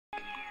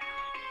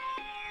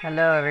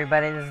Hello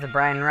everybody, this is the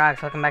Brian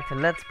Rocks. Welcome back to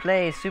Let's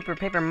Play Super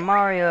Paper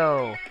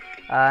Mario.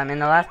 In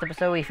the last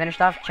episode we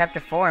finished off Chapter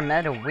 4 and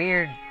met a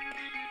weird,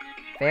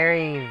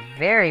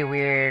 very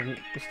weird,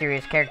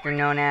 mysterious character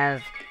known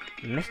as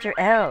Mr.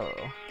 L.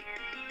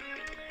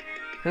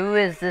 Who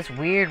is this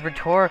weird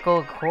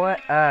rhetorical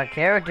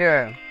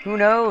character? Who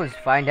knows?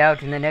 Find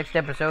out in the next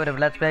episode of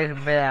Let's Play.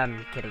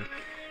 I'm kidding.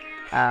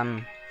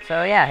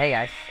 So yeah, hey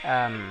guys.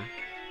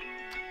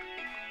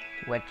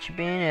 What you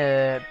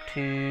been up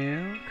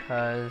to?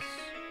 Cause,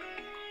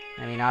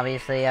 I mean,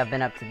 obviously I've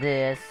been up to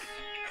this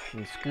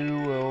in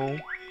school.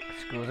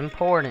 School's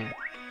important.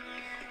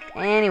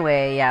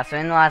 Anyway, yeah, so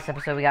in the last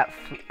episode we got,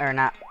 in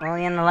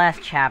the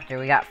last chapter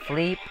we got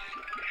Fleep.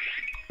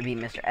 We beat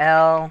Mr.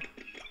 L.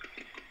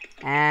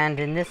 And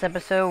in this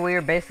episode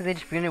we're basically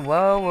just gonna,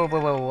 whoa,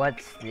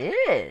 what's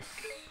this?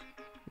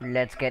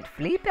 Let's get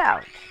Fleep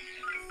out.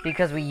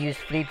 Because we used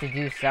Fleep to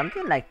do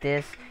something like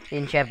this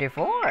in Chapter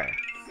 4.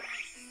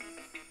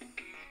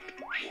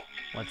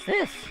 What's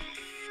this?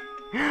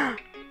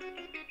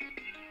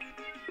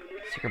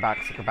 Secret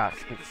box, secret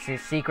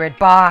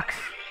box!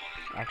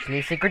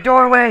 Actually, secret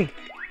doorway!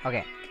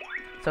 Okay.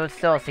 So it's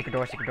still a secret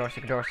door. So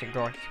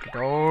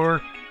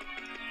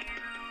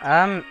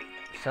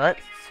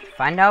let's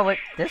find out what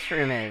this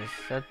room is.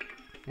 So,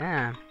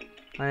 yeah.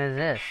 What is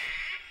this?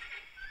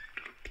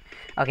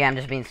 Okay, I'm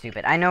just being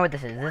stupid. I know what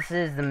this is. This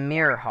is the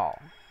mirror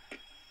hall.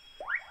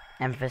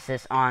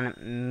 Emphasis on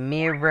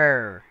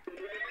mirror.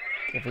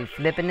 If we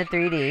flip into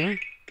 3D,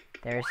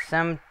 there's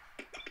a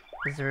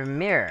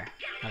mirror,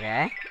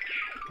 okay?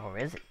 Or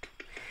is it?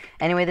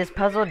 Anyway, this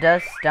puzzle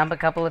does stump a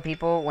couple of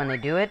people when they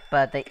do it,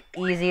 but the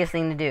easiest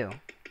thing to do.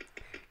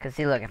 Because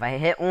see, look, if I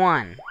hit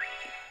one,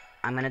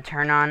 I'm going to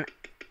turn on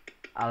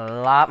a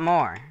lot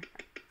more.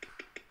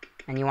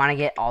 And you want to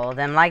get all of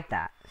them like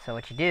that. So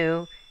what you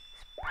do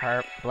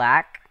is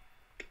black,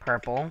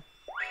 purple,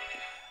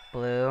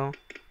 blue,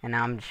 and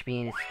now I'm just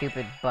being a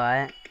stupid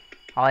butt.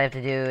 All I have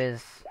to do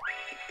is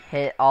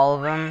hit all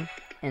of them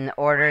in the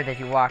order that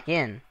you walk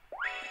in.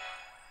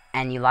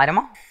 And you light them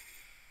all.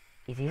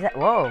 Easy as that.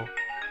 Whoa.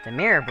 The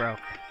mirror broke.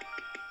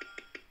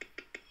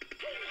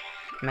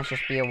 It must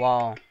just be a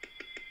wall.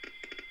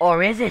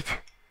 Or is it?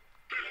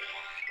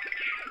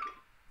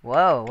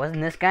 Whoa. Wasn't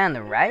this guy on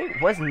the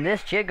right? Wasn't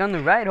this chick on the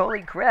right?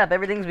 Holy crap.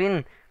 Everything's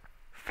been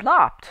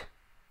flopped.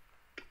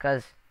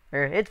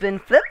 It's been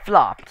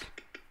flip-flopped.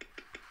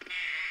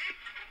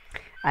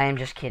 I am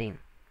just kidding.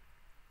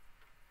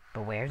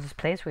 But where's this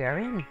place we are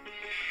in?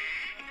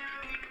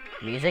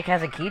 Music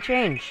has a key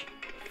change.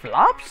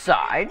 Flop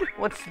side?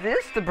 What's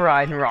this, the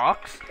Brian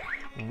Rocks?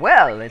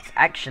 Well, it's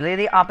actually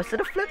the opposite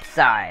of flip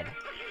side.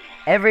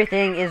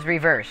 Everything is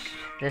reversed.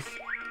 This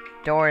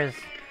door is...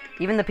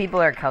 Even the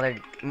people are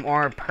colored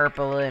more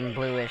purple and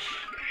bluish.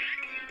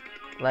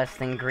 Less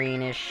than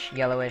greenish,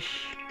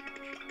 yellowish.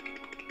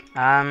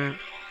 Yeah,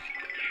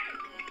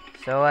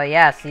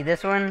 see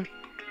this one?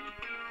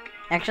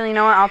 Actually, you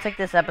know what? I'll take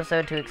this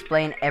episode to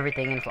explain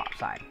everything in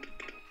Flopside.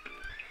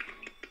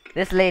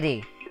 This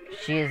lady,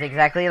 she is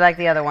exactly like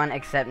the other one,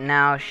 except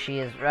now she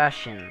is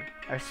Russian.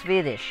 Or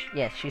Swedish.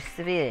 Yes, she's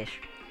Swedish.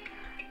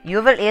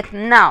 You will eat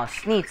now,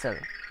 Schnitzel.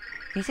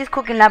 This is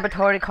cooking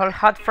laboratory called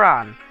Hot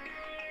Fran.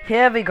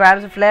 Here we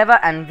grab the flavor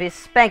and we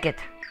spank it.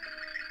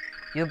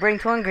 You bring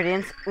 2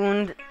 ingredients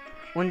and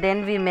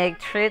then we make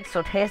treats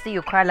so tasty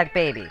you cry like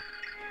baby.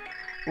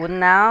 And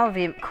now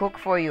we cook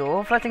for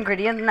you. First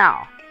ingredient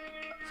now.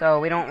 So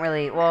we don't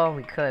really, well,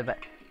 we could, but...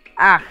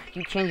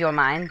 you change your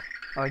mind.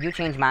 Or you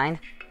change mind.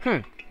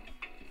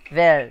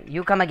 Well,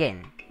 you come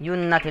again. You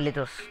naughty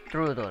little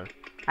strudel.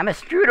 I'm a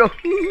strudel.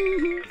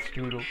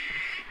 Strudel.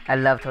 I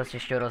love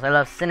toasted strudels. I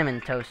love cinnamon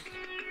toast.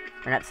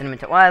 Or not cinnamon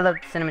toast. Well, I love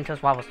cinnamon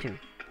toast waffles too.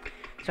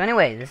 So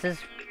anyway, this is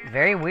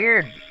very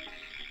weird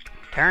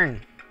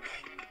turn.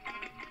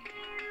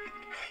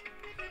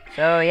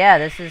 So yeah,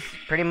 this is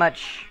pretty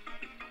much...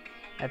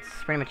 That's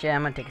pretty much it.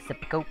 I'm gonna take a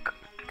sip of Coke.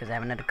 Because I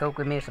have another Coke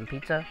with me or some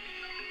pizza.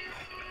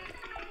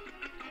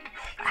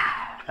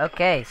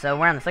 Okay, so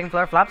we're on the second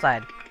floor,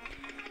 Flopside.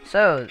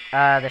 So,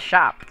 the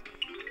shop.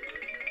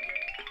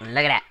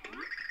 Look at that.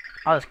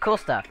 All this cool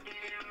stuff.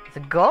 It's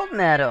a gold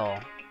medal.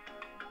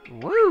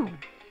 Woo!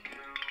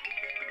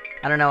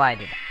 I don't know why I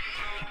did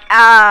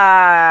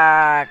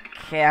that.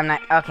 Okay, I'm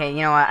not... Okay,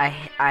 you know what?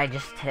 I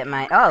just hit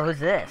my... Oh, who's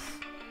this?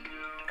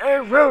 I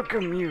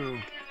welcome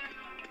you.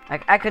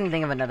 I couldn't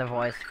think of another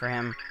voice for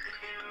him.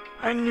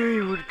 I knew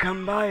you would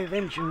come by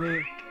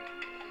eventually.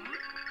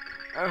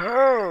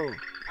 Oh-ho!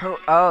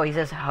 Oh, he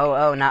says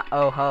ho-oh, not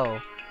oh-ho.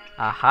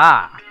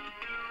 Aha!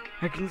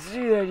 I can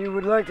see that you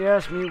would like to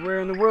ask me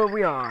where in the world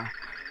we are.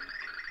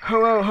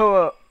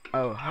 Ho-oh-ho-oh.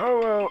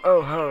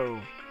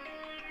 Oh-ho-oh-oh-ho.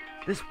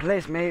 This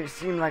place may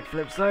seem like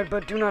Flipside,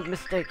 but do not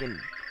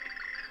mistaken.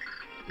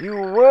 You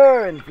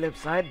were in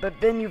Flipside, but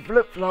then you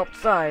flip-flopped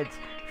sides.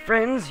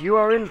 Friends, you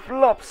are in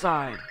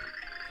Flopside.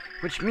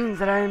 Which means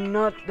that I am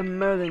not the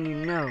Merlin you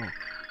know.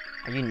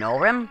 Are you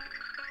Nolrim?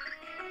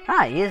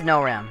 Ah, he is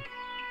Nolrim.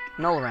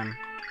 Nolrim.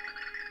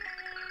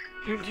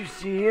 Can't you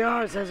see,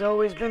 ours has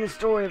always been a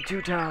story of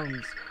two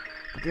towns.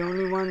 But the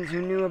only ones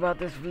who knew about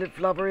this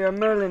flip-floppery are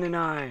Merlin and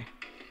I.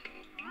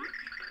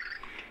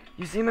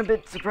 You seem a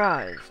bit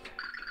surprised.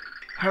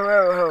 Ho,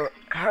 ho, ho,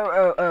 ho,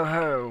 ho, ho,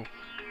 ho.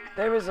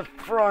 There is a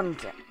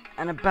front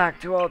and a back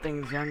to all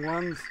things, young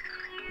ones.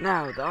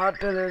 Now, the art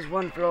pillar is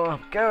one floor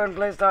up. Go and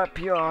place that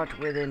pure art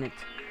within it.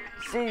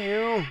 See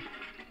you.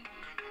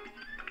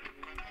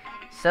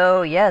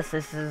 So, yes,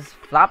 this is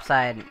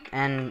Flopside,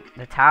 and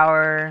the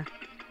tower,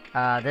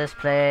 this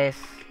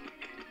place,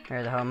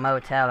 or the whole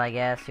motel, I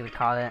guess you would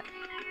call it.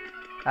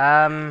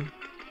 And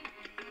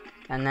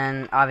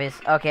then,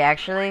 okay,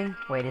 actually,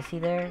 wait, is he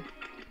there?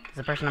 Is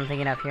the person I'm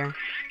thinking of here?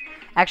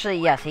 Actually,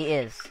 yes, he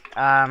is.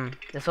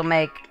 This will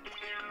make,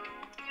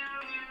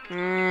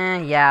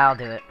 yeah, I'll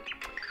do it.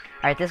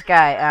 Alright, this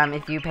guy,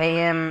 if you pay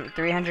him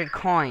 300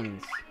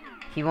 coins,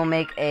 he will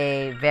make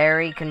a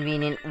very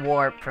convenient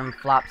warp from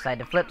Flopside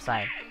to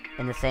Flipside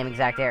in the same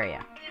exact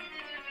area.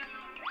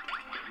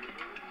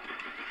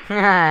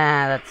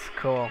 That's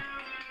cool.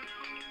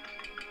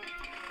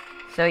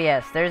 So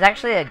yes, there's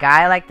actually a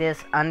guy like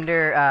this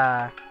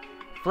under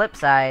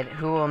Flipside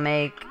who will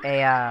make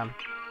a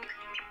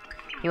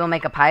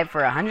pipe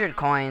for 100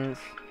 coins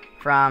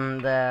from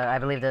the, I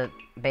believe, the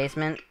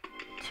basement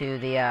to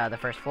the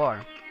first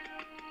floor.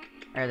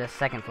 Or the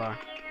second floor.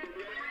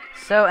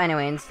 So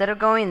anyway, instead of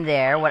going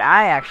there, what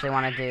I actually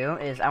want to do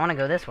is I want to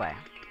go this way.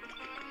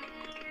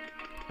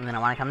 And then I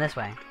want to come this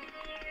way.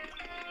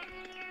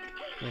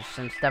 There's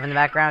some stuff in the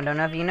background. Don't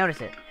know if you can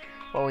notice it.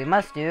 What we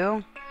must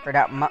do, or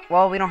not,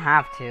 well, we don't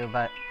have to,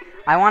 but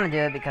I want to do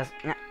it because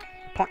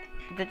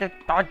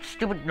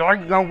stupid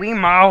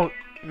Wiimote.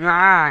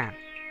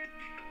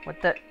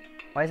 What the?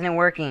 Why isn't it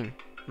working?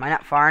 Am I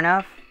not far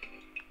enough?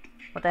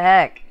 What the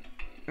heck?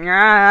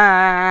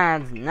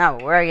 It's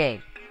not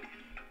working.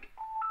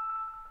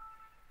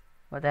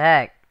 What the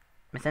heck?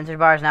 My sensor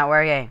bar is not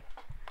working.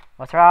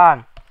 What's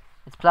wrong?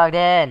 It's plugged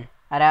in.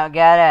 I don't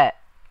get it.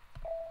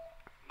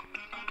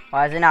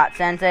 Why is it not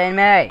sensing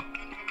me? I'm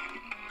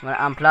gonna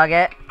unplug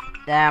it.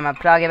 Then I'm gonna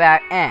plug it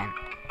back in.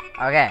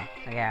 Okay.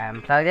 Okay, I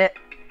unplugged it.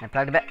 I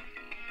plugged it back.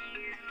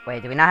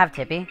 Wait, do we not have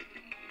Tippy?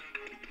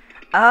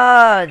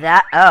 Oh,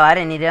 that. Oh, I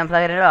didn't need to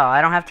unplug it at all.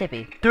 I don't have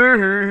Tippy.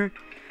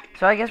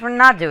 So I guess we're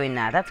not doing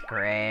that. That's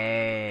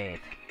great.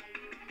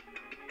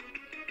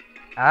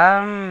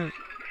 I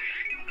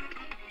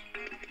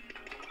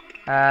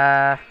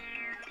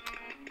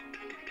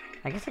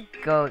guess I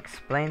could go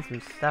explain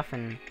some stuff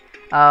and...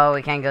 Oh,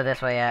 we can't go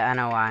this way yet. I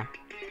know why.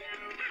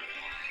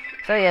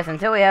 So yes,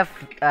 until we have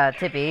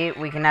Tippy,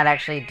 we cannot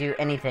actually do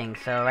anything.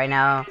 So right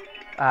now,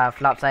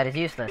 Flopside is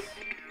useless.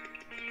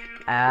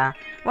 Well,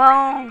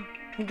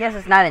 I guess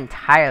it's not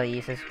entirely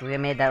useless. We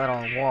made that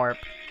little warp.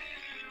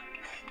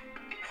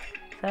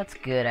 That's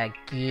good, I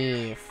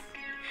guess.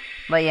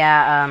 But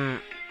yeah,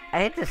 I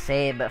hate to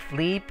say it, but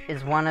Fleep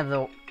is one of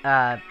the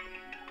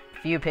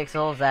few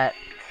pixels that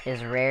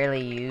is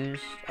rarely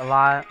used a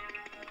lot.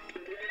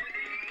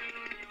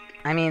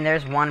 I mean,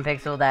 there's one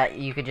pixel that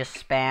you could just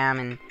spam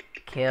and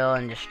kill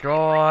and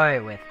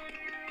destroy with.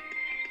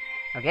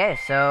 Okay,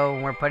 so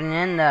we're putting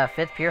in the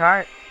 5th pure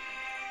heart.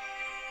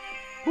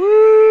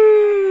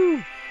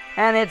 Woo!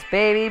 And it's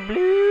baby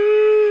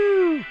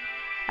blue!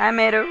 I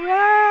made a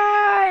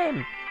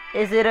rhyme!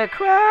 Is it a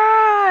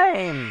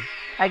crime?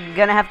 I'm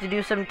gonna have to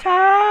do some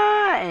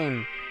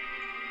time.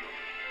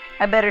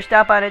 I better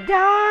stop on a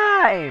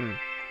dime,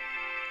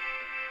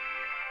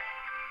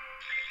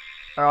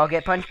 or I'll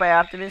get punched by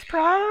Optimus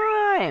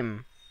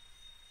Prime,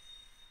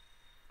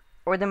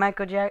 or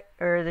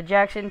the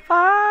Jackson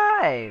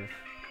 5,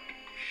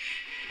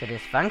 the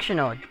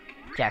dysfunctional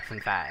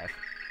Jackson 5.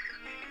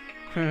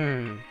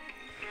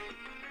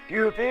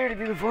 You appear to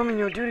be performing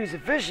your duties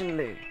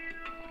efficiently.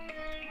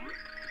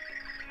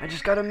 I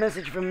just got a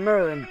message from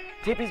Merlin.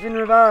 Tippy's been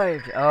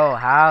revived. Oh,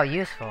 how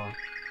useful.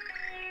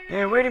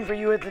 They're waiting for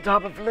you at the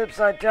top of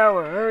Flipside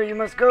Tower. Hurry, you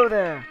must go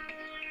there.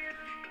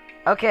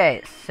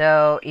 Okay,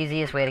 so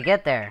easiest way to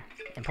get there.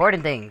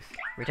 Important things.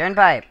 Return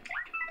pipe.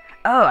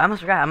 Oh, I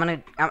almost forgot.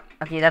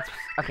 Okay, that's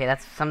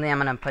something I'm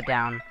gonna put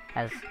down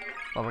as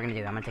what we're gonna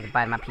do. I'm gonna take a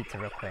bite of my pizza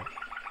real quick,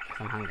 'cause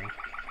I'm hungry.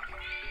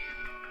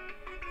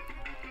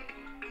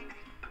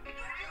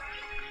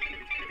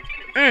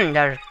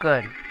 That is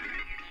good.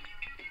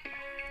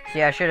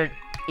 See, I should have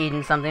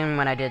eaten something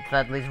when I did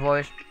Thudley's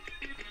voice,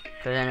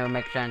 because then it would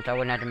make sense. I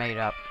wouldn't have to make it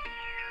up.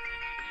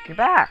 You're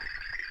back.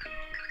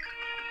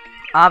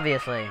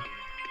 Obviously.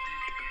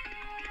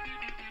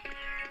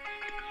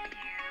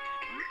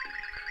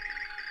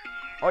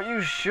 Are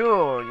you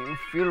sure you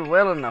feel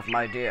well enough,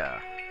 my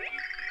dear?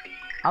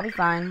 I'll be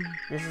fine.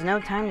 This is no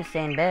time to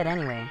stay in bed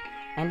anyway.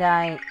 And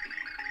I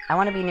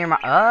want to be near my...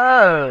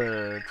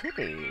 Oh,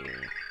 Tippy.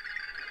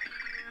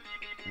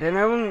 Then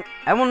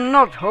I will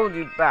not hold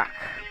you back.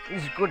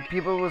 These good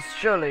people will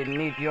surely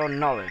need your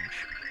knowledge.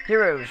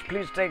 Heroes,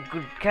 please take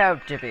good care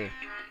of Tippy.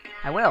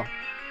 I will.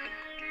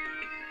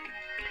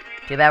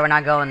 Too bad we're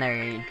not going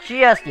there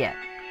just yet.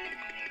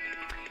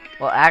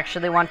 What I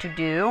actually want to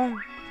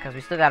do, because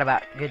we still got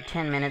about a good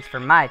 10 minutes for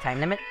my time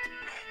limit.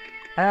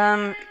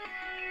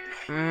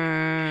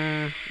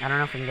 I don't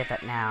know if we can get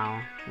that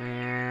now.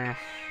 I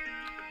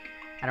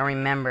don't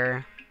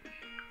remember.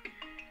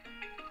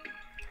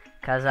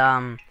 Cause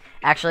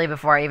actually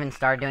before I even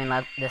started doing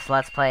this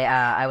Let's Play,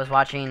 I was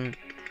watching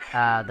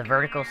the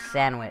Vertical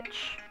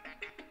Sandwich.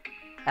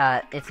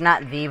 It's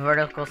not the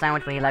Vertical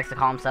Sandwich, but he likes to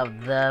call himself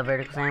the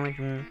Vertical Sandwich.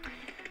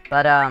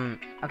 But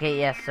okay,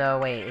 yeah. So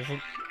wait, is it?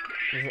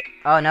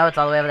 Oh no, it's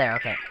all the way over there.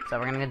 Okay, so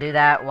we're gonna do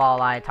that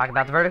while I talk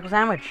about the Vertical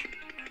Sandwich.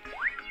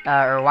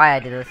 Or why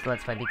I did this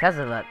Let's Play, because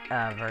of the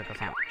Vertical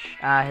Sandwich.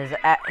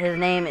 His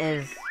name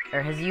is,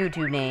 or his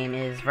YouTube name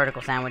is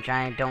Vertical Sandwich.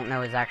 I don't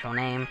know his actual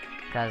name,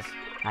 because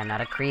I'm not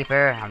a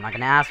creeper. I'm not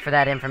gonna ask for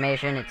that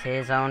information. It's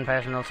his own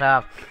personal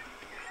stuff.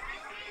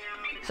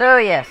 So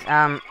yes,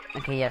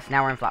 okay, yes,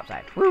 now we're in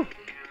Flopside. Woo!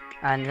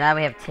 Now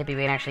we have Tippy.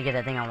 We can actually get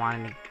that thing I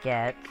wanted to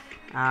get.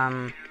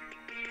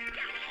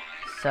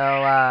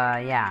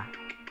 Yeah.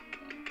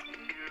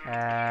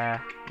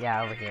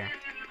 Yeah, over here.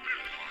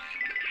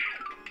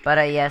 But,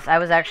 yes, I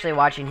was actually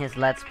watching his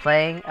Let's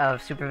Play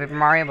of Super Paper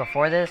Mario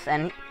before this,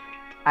 and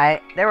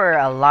there were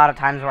a lot of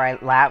times where I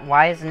laughed.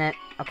 Why isn't it...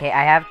 Okay,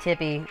 I have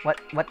Tippy.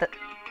 What the...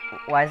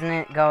 Why isn't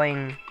it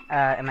going,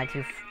 to my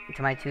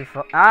two...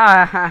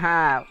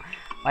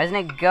 Why isn't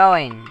it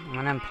going? I'm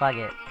gonna unplug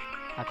it.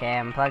 Okay, I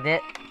unplugged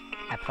it.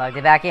 I plugged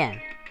it back in.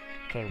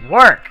 Okay,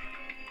 work!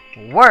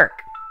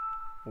 Work!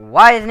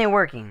 Why isn't it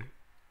working?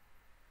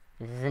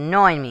 This is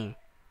annoying me.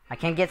 I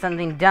can't get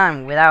something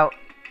done without...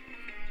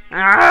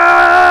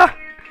 Ah!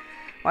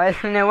 Why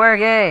isn't it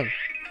working?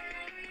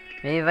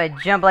 Maybe if I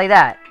jump like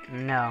that.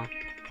 No.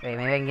 Wait,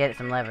 maybe I can get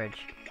some leverage.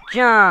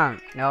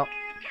 Jump! Nope.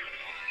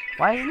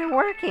 Why isn't it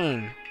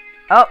working?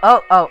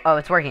 Oh,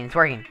 it's working, it's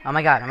working. Oh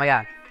my god, oh my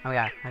god. Oh my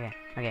god,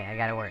 okay, I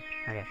got it work.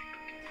 Okay.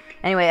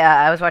 Anyway,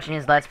 I was watching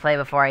his Let's Play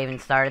before I even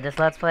started this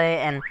Let's Play,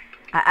 and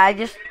I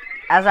just,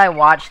 as I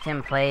watched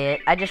him play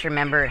it, I just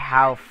remembered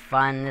how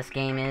fun this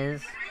game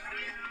is,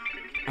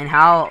 and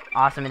how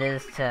awesome it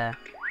is to,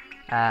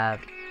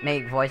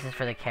 make voices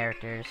for the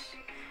characters.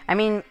 I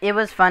mean, it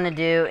was fun to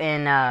do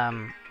in,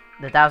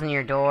 the Thousand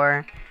Year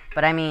Door,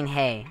 but I mean,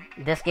 hey,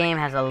 this game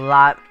has a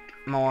lot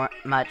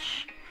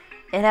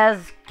it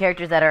has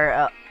characters that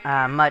are,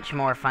 much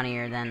more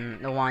funnier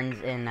than the ones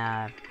in,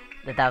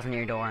 the Thousand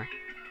Year Door.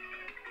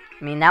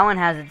 I mean, that one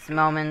has its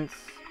moments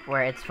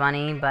where it's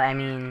funny, but I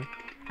mean,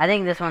 I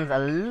think this one's a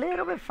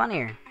little bit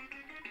funnier.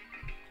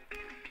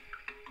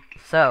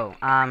 So,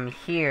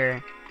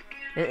 here,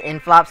 in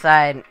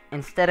Flopside,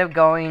 instead of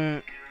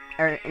going,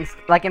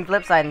 like in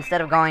Flipside, instead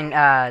of going,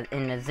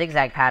 in a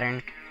zigzag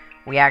pattern,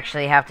 we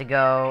actually have to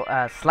go,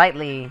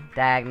 slightly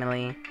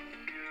diagonally,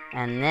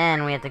 and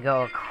then we have to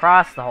go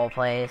across the whole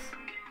place,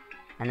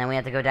 and then we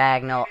have to go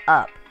diagonal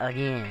up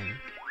again.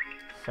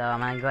 So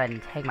I'm gonna go ahead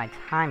and take my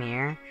time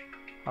here.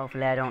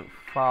 Hopefully I don't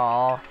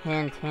fall.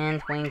 Hint,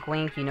 hint, wink,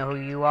 wink, you know who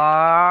you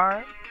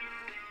are.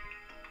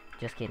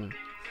 Just kidding.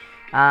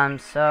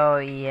 So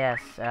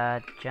yes,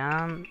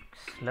 jump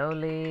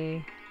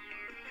slowly.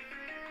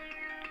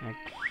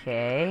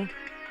 Okay.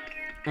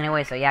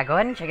 Anyway, so yeah, go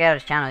ahead and check out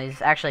his channel.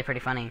 He's actually pretty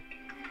funny.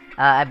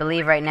 I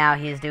believe right now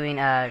he's doing,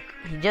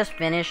 he just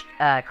finished,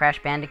 Crash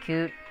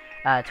Bandicoot,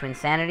 to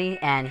Insanity,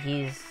 and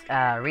he's,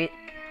 why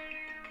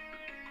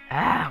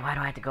do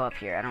I have to go up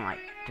here? I don't like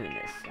doing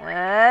this.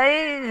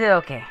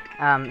 Okay.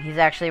 He's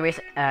actually,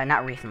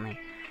 not recently.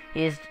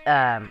 He's,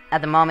 at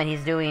the moment,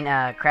 he's doing,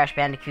 Crash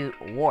Bandicoot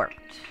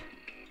Warped.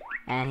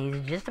 And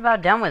he's just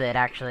about done with it,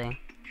 actually.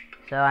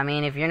 So, I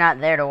mean, if you're not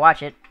there to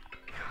watch it,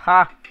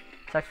 ha,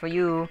 sucks for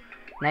you.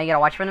 Now you gotta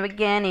watch from the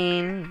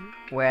beginning.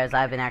 Whereas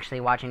I've been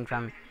actually watching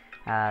from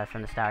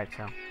the start,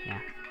 so,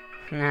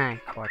 yeah.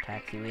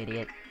 Cortex, you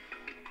idiot.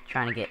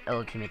 Trying to get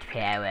ultimate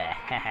power.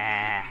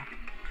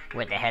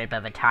 With the help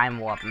of a time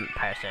warp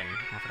person.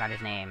 I forgot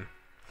his name.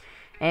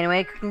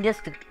 Anyway,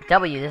 just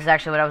W. This is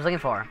actually what I was looking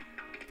for.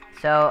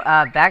 So,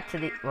 back to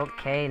the...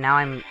 Okay, now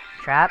I'm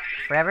trapped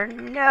forever?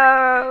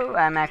 No!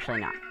 I'm actually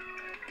not.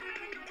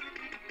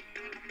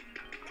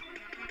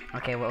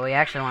 Okay, what we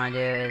actually want to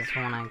do is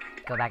we want to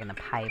go back in the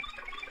pipe.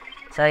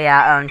 So,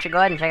 yeah, go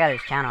ahead and check out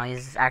his channel.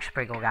 He's actually a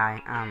pretty cool guy.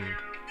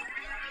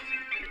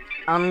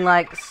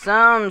 Unlike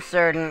some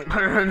certain...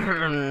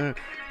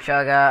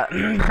 Sugar...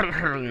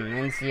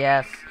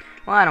 NCS...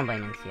 Well, I don't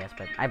blame NCS,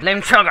 but I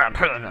blame Sugar!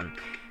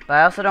 But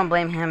I also don't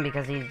blame him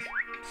because he's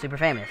super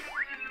famous.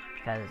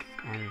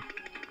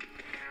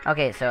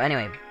 Okay, so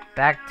anyway,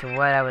 back to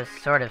what I was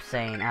sort of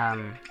saying.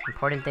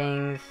 Important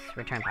things,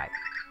 return pipe.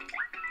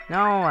 No,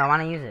 I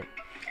want to use it.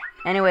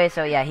 Anyway,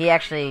 so yeah, he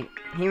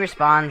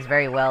responds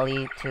very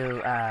welly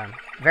to,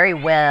 very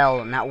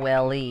well, not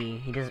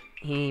welly.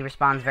 He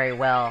responds very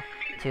well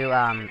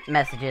to,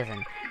 messages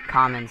and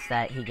comments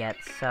that he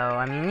gets. So,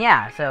 I mean,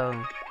 yeah,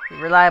 so,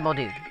 reliable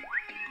dude.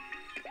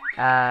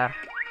 Okay.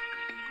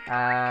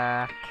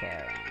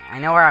 I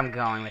know where I'm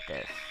going with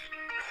this.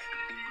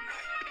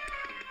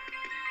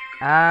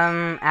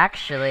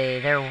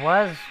 Actually, there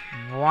was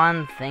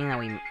one thing that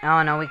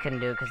oh, no, we couldn't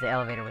do it because the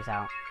elevator was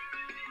out.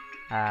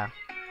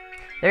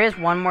 There is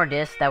one more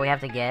disc that we have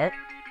to get,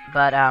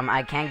 but,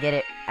 I can't get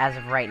it as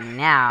of right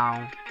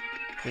now.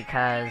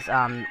 because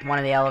one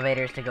of the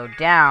elevators to go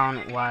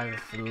down was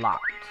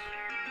locked.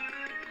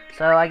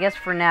 So I guess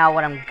for now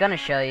what I'm gonna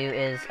show you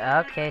is,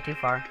 okay, too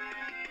far.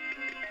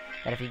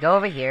 That if you go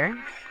over here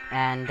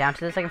and down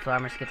to the second floor,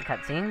 I'm gonna skip the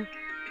cutscene.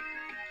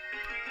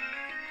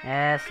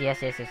 Yes.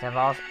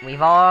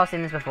 We've all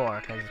seen this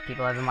before because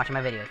people have been watching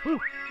my videos. Woo.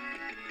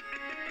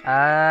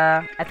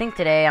 I think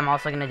today I'm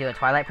also gonna do a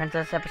Twilight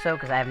Princess episode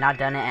because I have not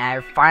done it, and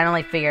I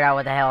finally figured out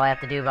what the hell I have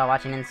to do by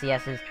watching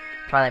NCS's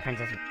Twilight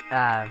Princess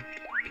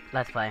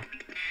Let's Play.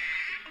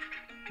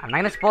 I'm not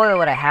gonna spoil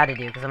what I had to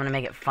do because I'm gonna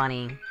make it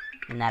funny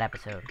in that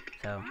episode.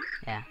 So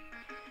yeah.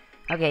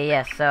 Okay,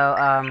 yes. So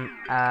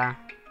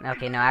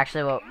okay, no,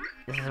 actually, well,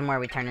 this isn't where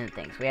we turn into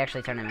things. We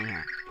actually turn them in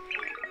here.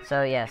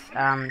 So yes,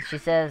 she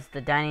says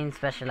the dining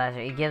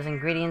specializer. It gives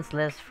ingredients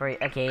list for.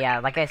 Okay, yeah,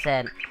 like I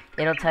said,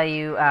 it'll tell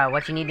you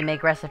what you need to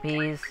make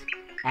recipes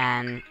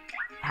and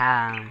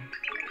now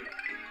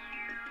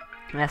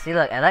see,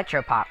 look,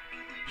 Electro Pop,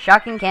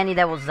 shocking candy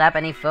that will zap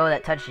any foe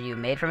that touches you.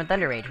 Made from a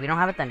Thunder Rage. We don't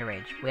have a Thunder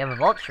Rage. We have a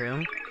Volt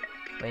Shroom.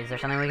 Wait, is there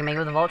something we can make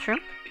with a Volt Shroom?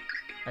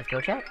 Let's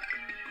go check.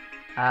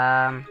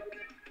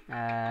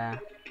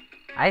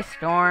 Ice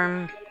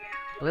Storm,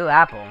 Blue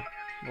Apple.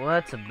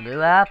 What's a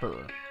Blue Apple?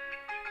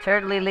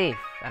 Turtley Leaf.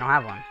 I don't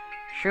have one.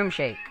 Shroom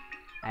Shake.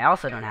 I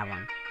also don't have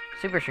one.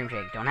 Super Shroom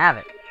Shake. Don't have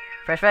it.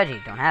 Fresh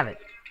Veggie. Don't have it.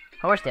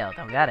 Horsetail.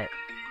 Don't got it.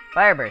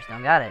 Fireburst.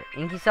 Don't got it.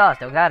 Inky Sauce.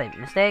 Don't got it.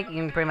 Mistake. You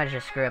can pretty much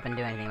just screw up and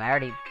do anything. I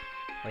already...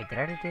 Wait, did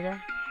I already do that?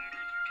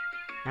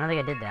 I don't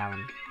think I did that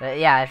one. But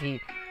yeah, if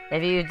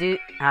you do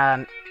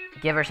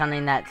give her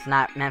something that's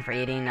not meant for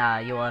eating,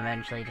 you will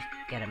eventually just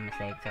get a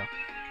mistake. So,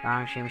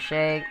 Long Shroom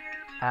Shake.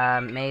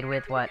 Made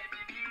with what?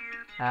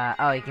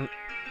 Oh, you can...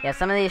 Yeah,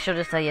 some of these she'll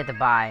just tell you have to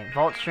buy.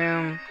 Volt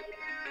Shroom,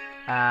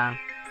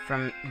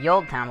 from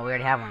Yold Town, but we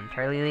already have one.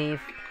 Turtley Leaf,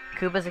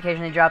 Koopas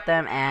occasionally drop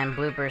them, and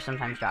Bloopers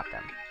sometimes drop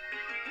them.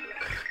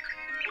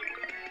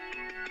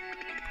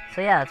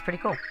 So yeah, that's pretty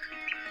cool.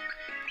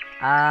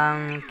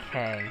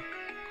 Okay.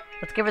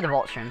 Let's give her the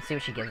Volt Shroom, see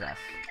what she gives us.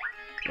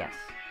 Yes.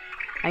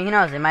 I mean, who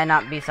knows, it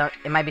might be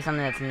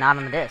something that's not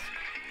on the disc.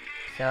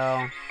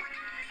 So,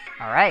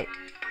 alright.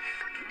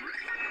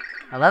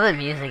 I love the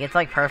music, it's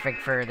like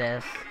perfect for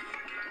this.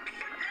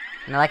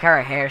 And I like how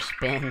her hair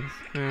spins.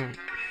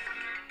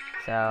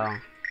 So,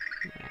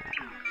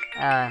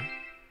 yeah.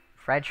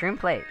 Fried shroom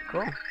plate.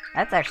 Cool.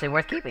 That's actually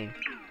worth keeping.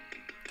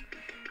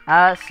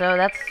 So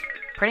that's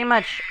pretty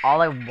much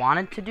all I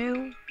wanted to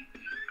do.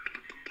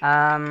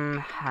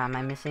 Am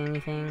I missing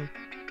anything?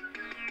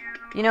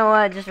 You know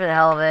what? Just for the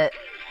hell of it,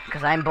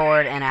 because I'm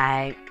bored,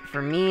 and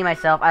for me,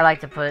 myself, I like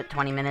to put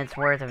 20 minutes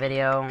worth of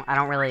video. I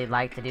don't really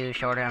like to do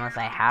shorter unless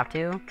I have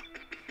to.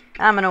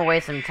 I'm gonna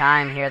waste some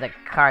time here at the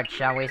card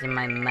shop, wasting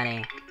my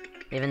money.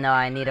 Even though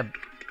I need a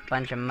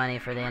bunch of money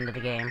for the end of the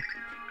game.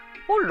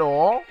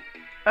 Hello!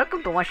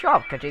 Welcome to my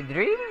shop, Catchy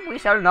Dream. We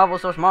sell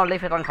novels so small they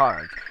fit on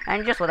cards.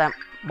 And just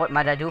what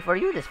might I do for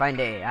you this fine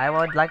day? I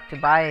would like to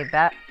buy a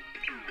bat...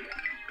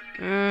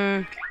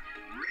 Yeah,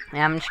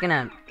 I'm just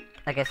gonna...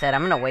 Like I said,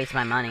 I'm gonna waste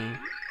my money.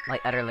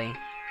 Like, utterly.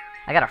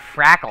 I got a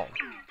Frackle.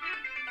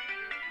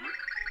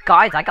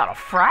 Guys, I got a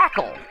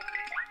Frackle!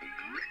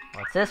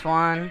 What's this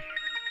one?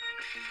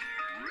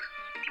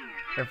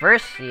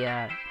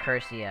 Reversia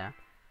Cursia.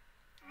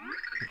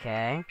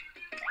 Okay.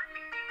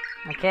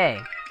 Okay.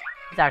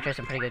 These are actually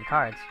some pretty good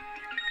cards.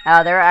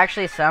 There are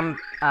actually some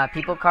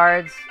people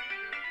cards.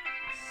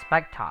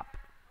 Spike Top.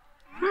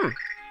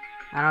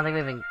 I don't think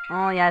we've been...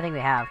 Oh, yeah, I think we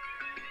have.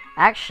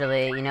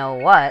 Actually, you know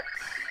what?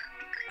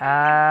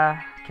 Can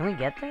we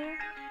get there?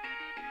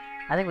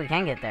 I think we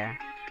can get there.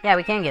 Yeah,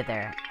 we can get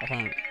there, I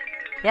think.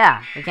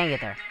 Yeah, we can get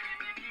there.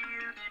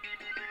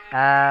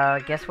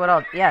 Guess what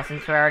I'll... Yeah,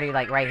 since we're already,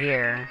 like, right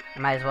here, I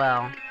might as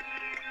well.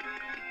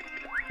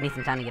 Need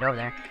some time to get over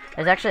there.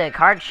 There's actually a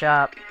card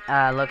shop,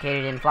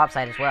 located in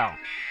Flopside as well.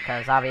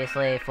 Because,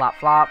 obviously, flop,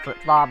 flop, flip,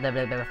 flop, blah,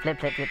 blah, blah, flip,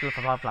 flip, flip, flip,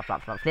 flop, flop,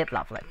 flop, flop, flip,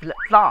 flop, flip, flip,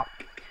 flop.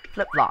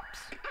 Flip, flops.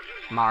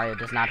 Mario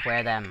does not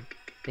wear them.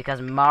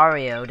 Because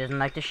Mario doesn't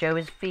like to show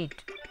his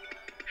feet.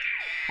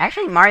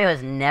 Actually, Mario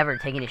has never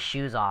taken his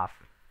shoes off.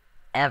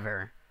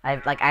 Ever. I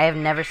have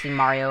never seen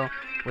Mario...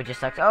 We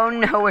just sucks. Oh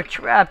no, we're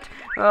trapped.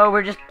 Oh,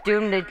 we're just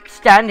doomed to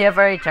stand here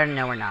for eternity.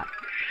 No, we're not.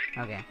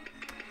 Okay.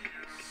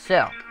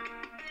 So,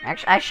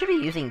 actually, I should be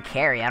using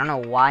Carry. I don't know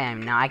why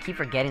I'm not. I keep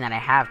forgetting that I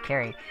have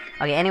Carry.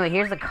 Okay, anyway,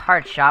 here's the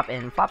card shop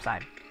in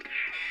Flopside.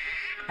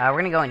 We're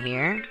gonna go in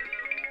here.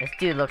 This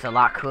dude looks a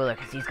lot cooler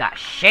because he's got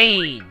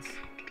shades.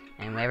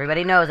 And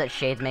everybody knows that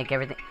shades make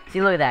everything. See,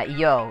 look at that.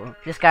 Yo,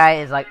 this guy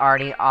is like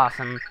already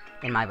awesome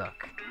in my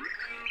book.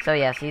 So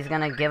yes, he's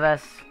gonna give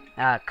us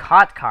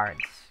caught cards.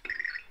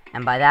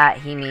 And by that,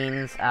 he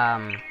means,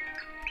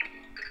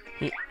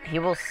 he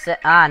will set...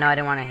 Ah, no, I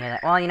didn't want to hear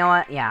that. Well, you know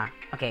what? Yeah.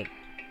 Okay.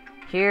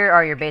 Here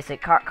are your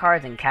basic caught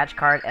cards and catch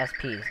card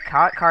SPs.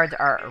 Caught cards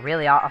are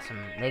really awesome.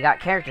 They got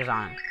characters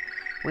on them.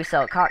 We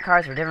sell caught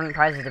cards for different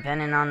prices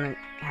depending on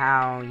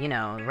how, you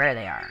know, rare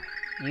they are.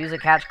 Use a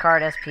catch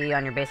card SP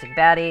on your basic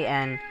baddie,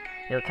 and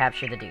you'll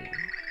capture the dude.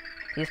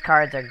 These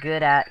cards are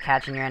good at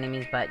catching your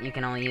enemies, but you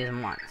can only use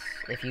them once.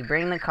 If you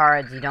bring the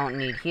cards you don't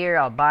need here,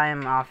 I'll buy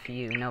them off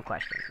you, no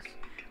questions.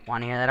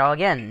 Want to hear that all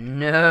again?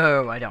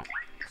 No, I don't.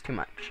 It's too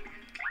much.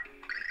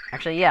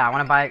 Actually, yeah, I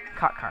want to buy a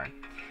card.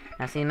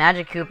 Now, see,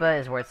 Magic Koopa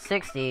is worth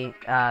 60.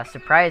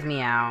 Surprise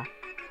Meow.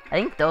 I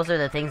think those are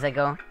the things that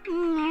go...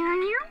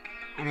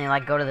 And they,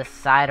 like, go to the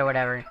side or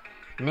whatever.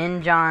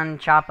 Ninjon,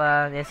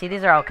 Choppa. Yeah, see,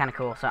 these are all kind of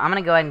cool. So I'm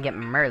going to go ahead and get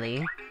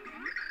Merly.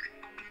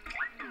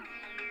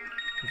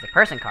 He's a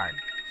person card,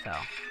 so...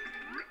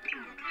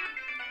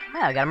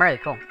 Yeah, I got a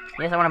Merly, cool.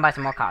 Yes, I want to buy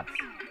some more cards.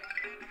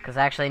 Because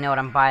I actually know what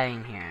I'm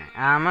buying here.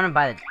 I'm going to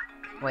buy the...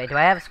 Wait, do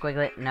I have a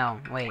Squiglet? No,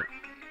 wait.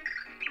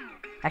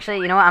 Actually,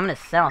 you know what? I'm going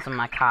to sell some of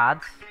my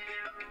cards.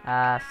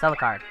 Sell a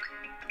card.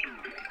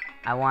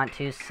 I want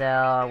to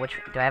sell... Which...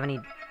 Do I have any...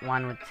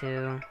 One with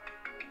two...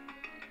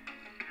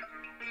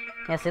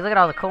 Yeah, see, look at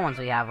all the cool ones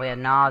we have. We have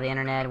Gnaw, the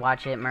Internet,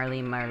 Watch It,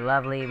 Merly,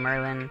 Lovely,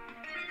 Merlin.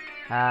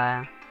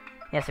 Yeah,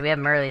 so we have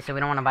Merly, so we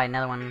don't want to buy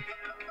another one.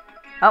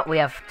 Oh, we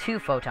have 2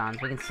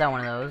 photons. We can sell one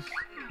of those.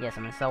 Yes,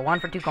 I'm going to sell 1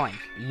 for 2 coins.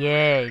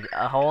 Yay,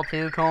 a whole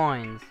 2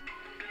 coins.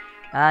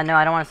 No,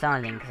 I don't want to sell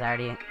anything, because I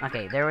already...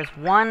 Okay, there was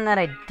one that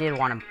I did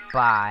want to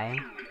buy.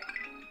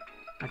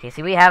 Okay,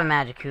 see, we have a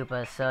Magic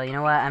Koopa, so you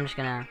know what? I'm just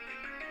going to...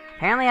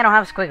 Apparently, I don't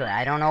have a Squiglet.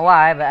 I don't know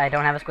why, but I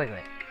don't have a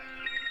Squiglet.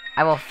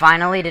 I will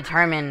finally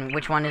determine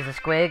which one is a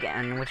Squig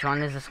and which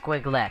one is a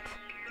Squiglet.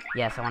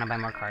 Yes, I want to buy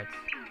more cards.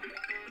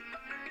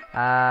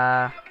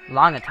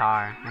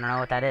 Longatar. I don't know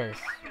what that is.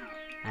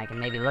 I can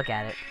maybe look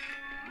at it.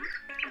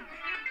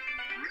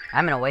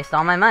 I'm gonna waste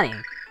all my money.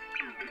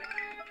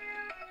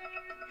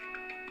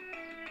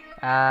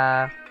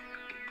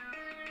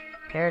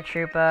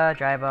 Paratroopa,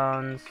 Dry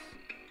Bones.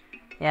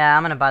 Yeah,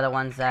 I'm gonna buy the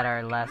ones that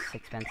are less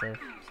expensive,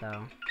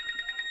 so...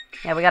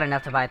 Yeah, we got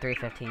enough to buy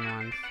 315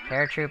 ones.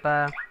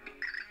 Paratroopa.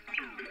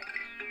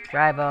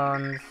 Dry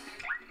Bones,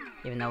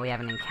 even though we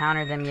haven't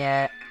encountered them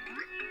yet.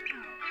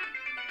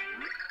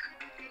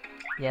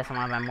 Yes, I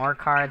want to buy more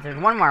cards.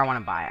 There's one more I want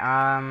to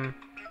buy.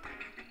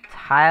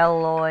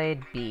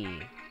 Tyloid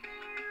B.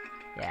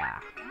 Yeah.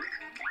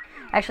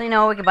 Actually,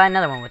 no, we could buy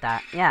another one with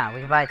that. Yeah, we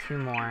could buy 2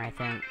 more, I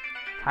think.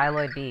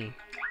 Tyloid B. You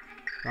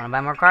want to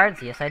buy more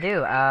cards? Yes, I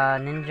do.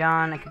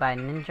 Ninjon. I could buy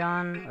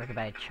Ninjon, or I could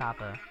buy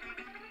Choppa.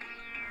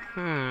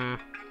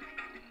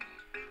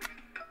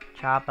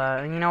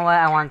 Choppa. You know what?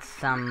 I want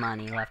some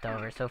money left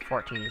over, so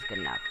 14 is good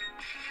enough.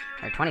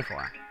 Or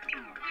 24.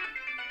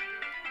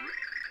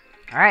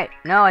 Alright.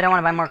 No, I don't want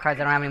to buy more cards.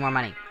 I don't have any more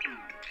money.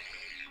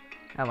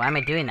 Oh, why am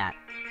I doing that?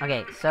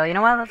 Okay, so you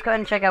know what? Let's go ahead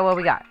and check out what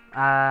we got.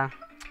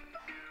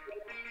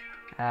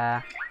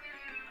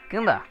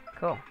 Goomba.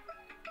 Cool.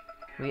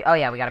 Oh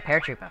yeah, we got a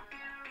Paratroopa.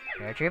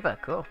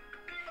 Paratroopa, cool.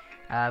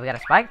 We got a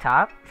Spike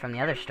Top from the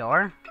other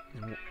store.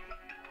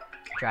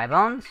 Dry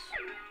Bones.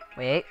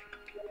 Wait.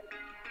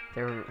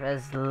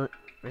 The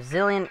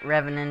Resilient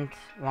Revenant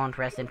won't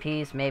rest in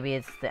peace. Maybe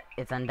it's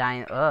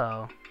undying...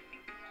 Oh.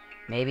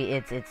 Maybe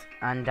it's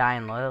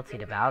undying loyalty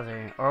to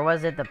Bowser. Or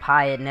was it the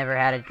pie it never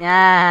had a...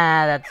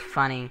 Ah, that's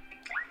funny.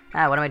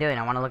 Ah, what am I doing?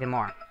 I want to look at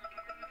more.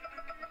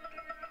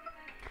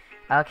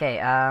 Okay,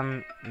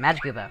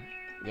 Magic Koopa.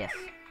 Yes.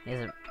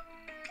 Here's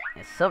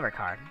a silver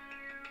card.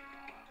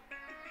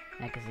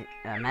 Yeah, cause,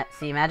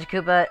 see, Magic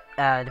Koopa,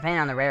 depending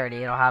on the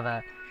rarity, it'll have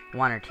a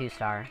 1 or 2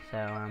 star.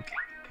 So,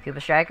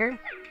 Koopa Striker.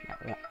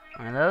 Yeah,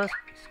 one of those.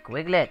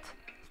 Squiglet.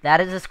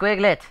 That is a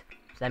Squiglet.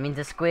 So that means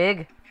a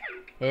Squig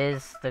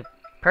is the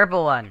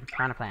purple one.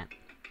 Piranha Plant.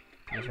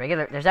 There's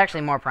regular. There's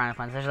actually more Piranha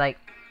Plants. There's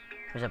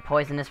a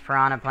poisonous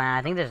Piranha Plant.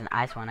 I think there's an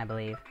ice one, I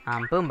believe.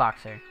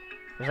 Boomboxer.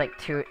 There's like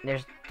 2.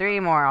 There's 3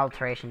 more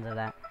alterations of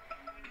that.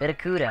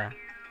 Bitacuda.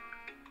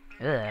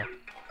 Ugh.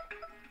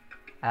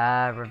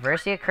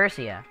 Reversia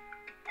Cursia.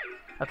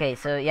 Okay,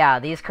 so yeah,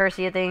 these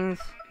Cursia things.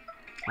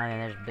 Oh,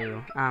 yeah, there's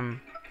Boo.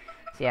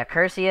 So yeah,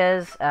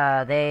 Cursias,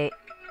 they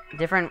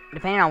different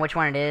depending on which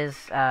one it is.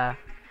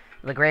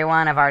 The gray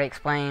one I've already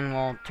explained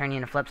will turn you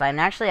into Flip Side. And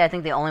actually, I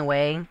think the only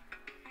way.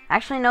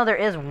 Actually, no, there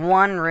is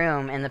one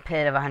room in the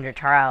Pit of 100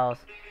 Trials.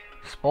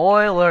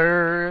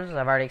 Spoilers!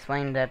 I've already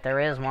explained that there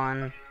is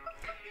one.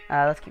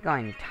 Let's keep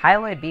going.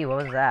 Tyloid B,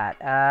 what was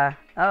that?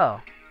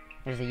 Oh,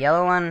 there's a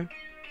yellow one.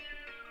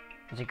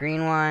 There's a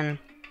green one.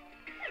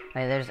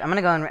 Okay, I'm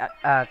gonna go in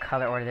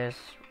color order. There's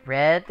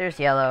red, there's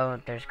yellow,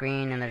 there's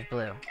green, and there's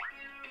blue.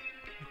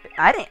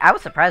 I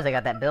was surprised I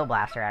got that Bill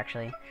Blaster,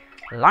 actually.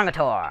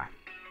 Longator.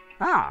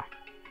 Oh.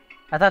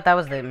 I thought that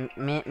was the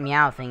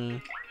meow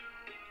thingy.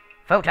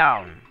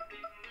 Photon.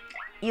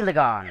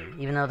 Elagon.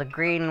 Even though the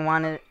green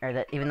one,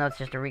 even though it's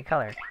just a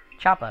recolor.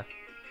 Choppa.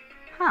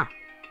 Huh.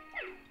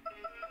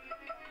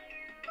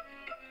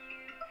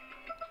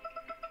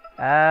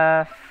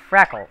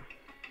 Frackle.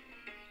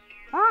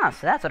 Ah,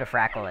 so that's what a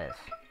Frackle is.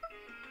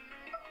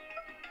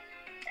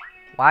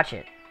 Watch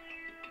it.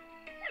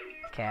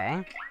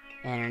 Okay.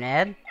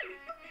 Internet.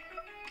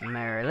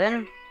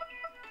 Merlin.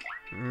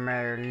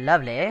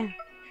 Lovely.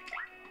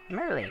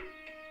 Merly.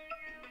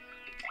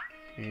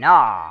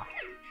 Gnaw.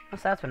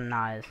 What's that's what a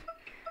Gnaw is?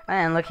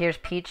 And look, here's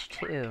Peach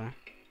too,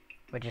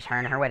 which is her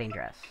in her wedding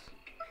dress.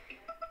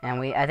 And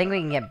I think we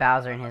can get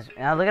Bowser and his...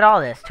 look at all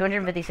this.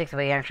 256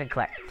 we actually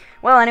collect.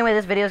 Well, anyway,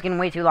 this video is getting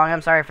way too long.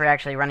 I'm sorry for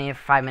actually running it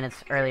for 5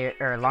 minutes earlier,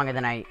 or longer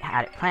than I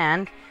had it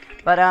planned.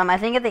 But, I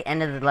think at the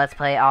end of the Let's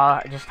Play,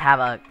 I'll just have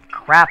a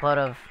crap load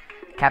of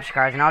capture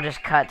cards, and I'll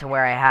just cut to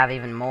where I have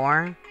even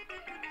more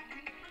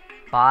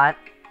bought,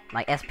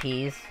 like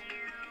SPs,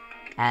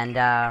 and,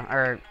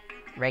 or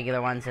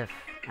regular ones if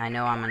I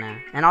know I'm gonna...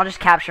 And I'll just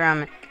capture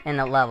them in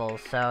the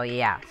levels, so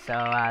yeah. So,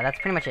 that's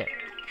pretty much it.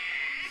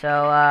 So,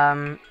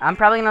 I'm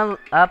probably gonna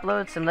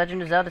upload some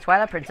Legend of Zelda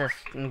Twilight Princess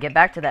and get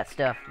back to that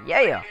stuff.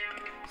 Yeah!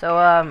 So,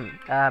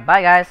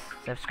 bye guys.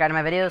 Subscribe to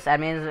my videos,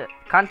 add me as a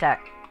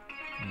contact.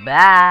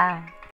 Bye!